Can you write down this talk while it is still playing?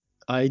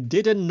I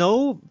didn't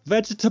know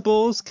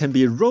vegetables can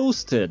be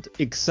roasted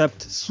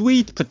except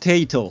sweet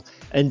potato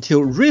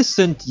until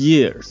recent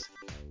years.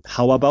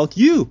 How about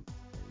you?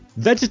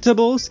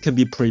 Vegetables can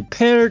be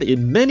prepared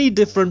in many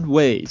different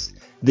ways.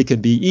 They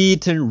can be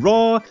eaten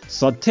raw,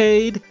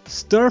 sautéed,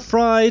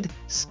 stir-fried,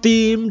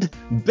 steamed,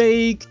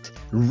 baked,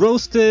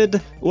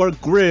 roasted, or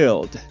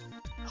grilled.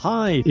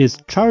 Hi, it's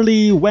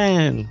Charlie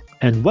Wang,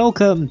 and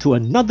welcome to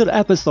another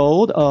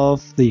episode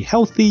of the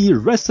Healthy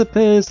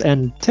Recipes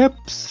and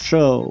Tips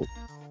Show.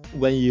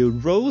 When you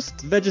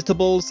roast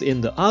vegetables in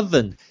the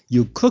oven,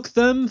 you cook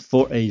them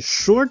for a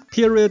short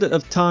period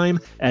of time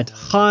at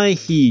high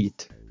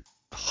heat.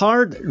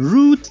 Hard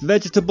root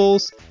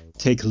vegetables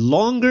take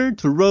longer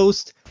to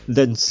roast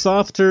than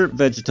softer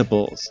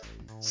vegetables,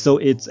 so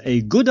it's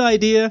a good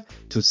idea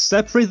to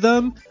separate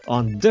them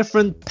on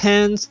different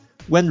pans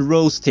when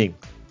roasting.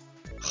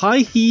 High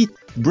heat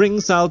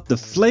brings out the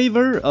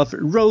flavor of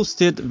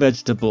roasted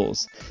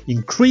vegetables,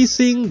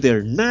 increasing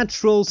their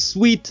natural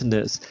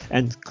sweetness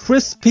and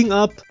crisping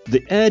up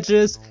the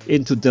edges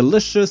into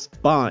delicious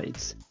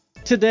bites.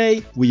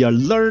 Today, we are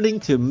learning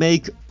to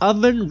make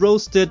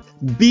oven-roasted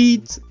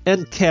beets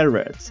and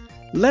carrots.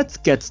 Let's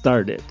get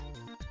started.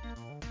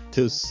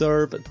 To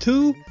serve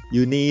two,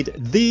 you need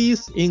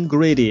these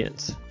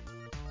ingredients.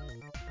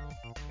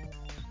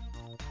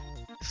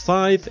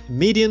 5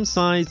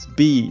 medium-sized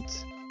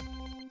beets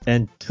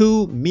and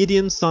 2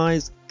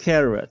 medium-sized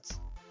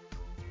carrots,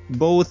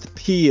 both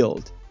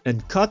peeled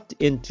and cut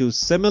into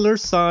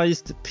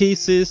similar-sized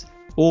pieces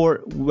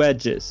or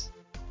wedges.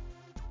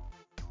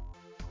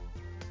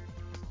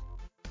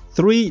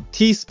 3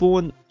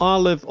 teaspoons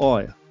olive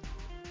oil.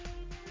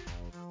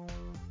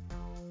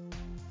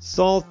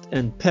 Salt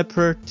and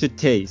pepper to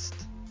taste.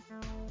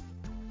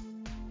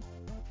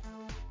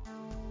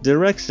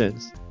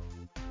 Directions: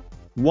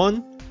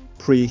 1.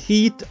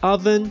 Preheat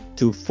oven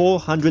to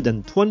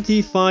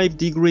 425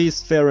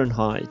 degrees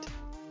Fahrenheit.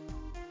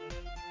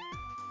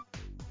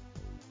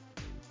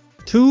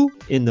 2.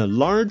 In a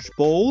large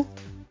bowl,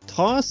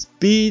 toss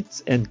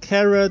beets and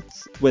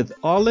carrots with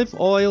olive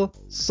oil,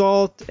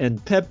 salt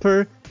and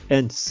pepper,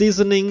 and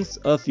seasonings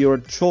of your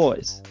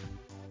choice.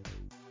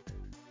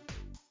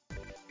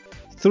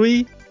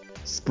 3.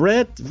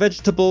 Spread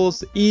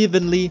vegetables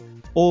evenly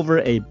over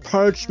a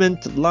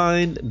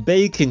parchment-lined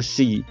baking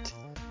sheet,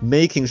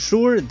 making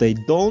sure they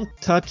don't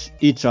touch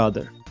each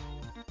other.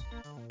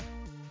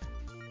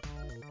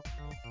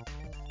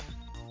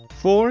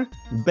 4.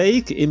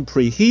 Bake in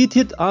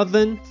preheated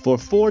oven for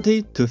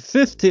 40 to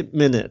 50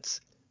 minutes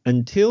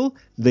until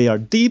they are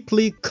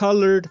deeply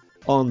colored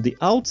on the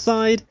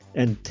outside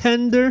and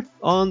tender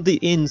on the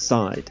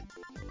inside.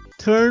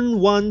 Turn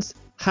once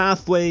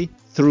halfway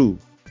through.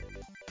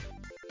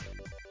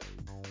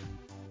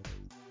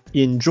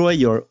 Enjoy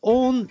your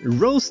own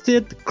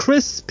roasted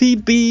crispy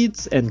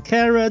beets and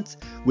carrots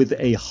with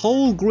a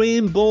whole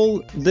grain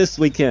bowl this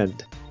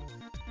weekend.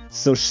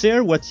 So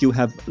share what you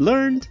have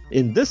learned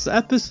in this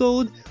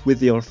episode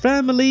with your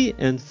family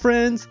and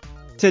friends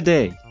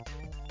today.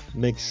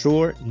 Make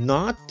sure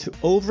not to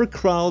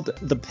overcrowd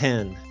the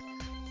pan.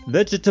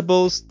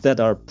 Vegetables that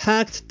are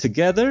packed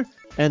together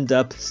end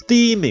up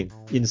steaming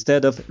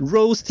instead of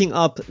roasting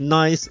up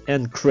nice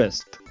and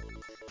crisp.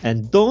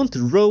 And don't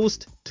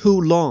roast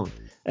too long,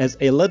 as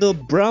a little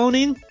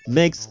browning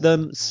makes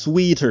them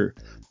sweeter,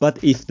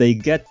 but if they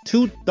get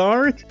too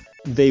dark,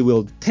 they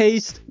will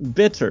taste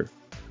bitter.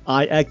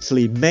 I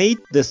actually made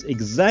this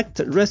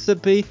exact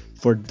recipe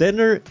for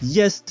dinner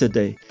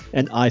yesterday,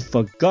 and I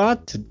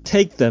forgot to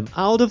take them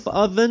out of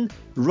oven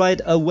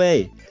right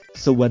away.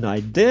 So when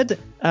I did,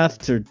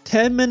 after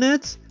 10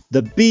 minutes,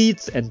 the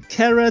beets and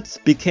carrots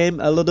became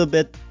a little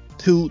bit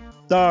too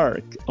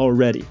dark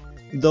already,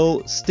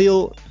 though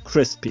still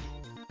crispy.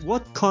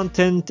 What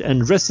content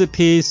and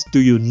recipes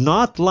do you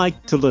not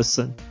like to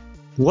listen?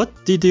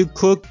 What did you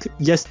cook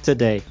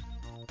yesterday?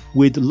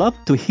 We'd love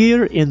to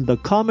hear in the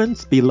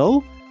comments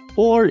below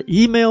or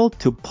email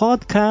to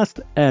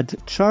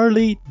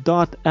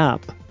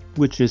podcast@charlie.app,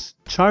 which is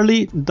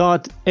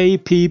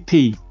charlie.app.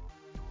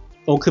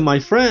 Okay, my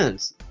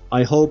friends,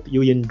 I hope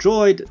you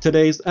enjoyed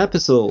today's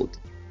episode.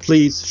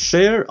 Please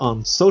share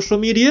on social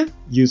media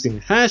using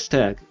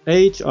hashtag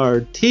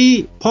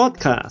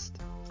HRTpodcast.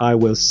 I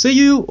will see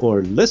you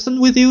or listen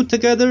with you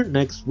together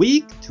next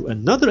week to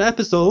another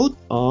episode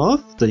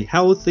of the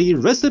Healthy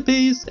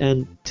Recipes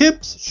and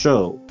Tips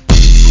Show.